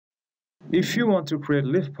If you want to create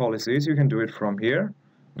leave policies, you can do it from here.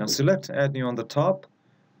 Now select Add New on the top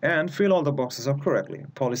and fill all the boxes up correctly.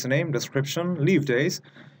 Policy name, description, leave days.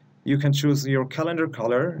 You can choose your calendar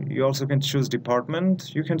color. You also can choose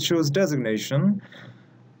department. You can choose designation.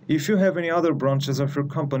 If you have any other branches of your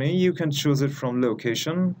company, you can choose it from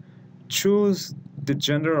location. Choose the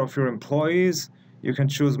gender of your employees. You can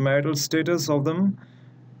choose marital status of them.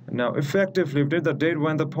 Now effective leave date, the date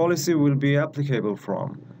when the policy will be applicable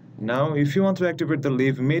from. Now if you want to activate the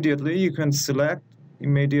leave immediately, you can select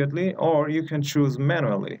immediately or you can choose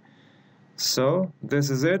manually. So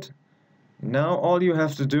this is it. Now all you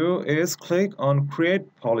have to do is click on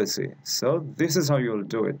create policy. So this is how you'll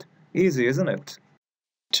do it. Easy, isn't it?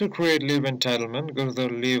 To create leave entitlement, go to the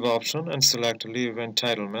leave option and select leave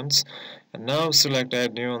entitlements, and now select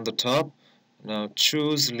add new on the top. Now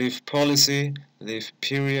choose leave policy, leave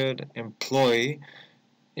period, employee.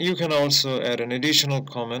 You can also add an additional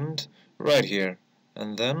comment right here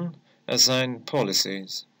and then assign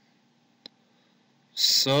policies.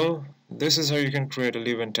 So this is how you can create a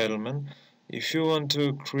leave entitlement. If you want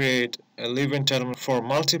to create a leave entitlement for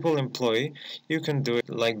multiple employee, you can do it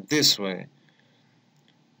like this way.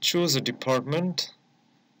 Choose a department,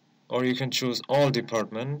 or you can choose all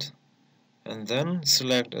department and then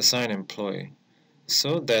select assign employee.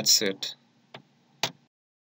 So that's it.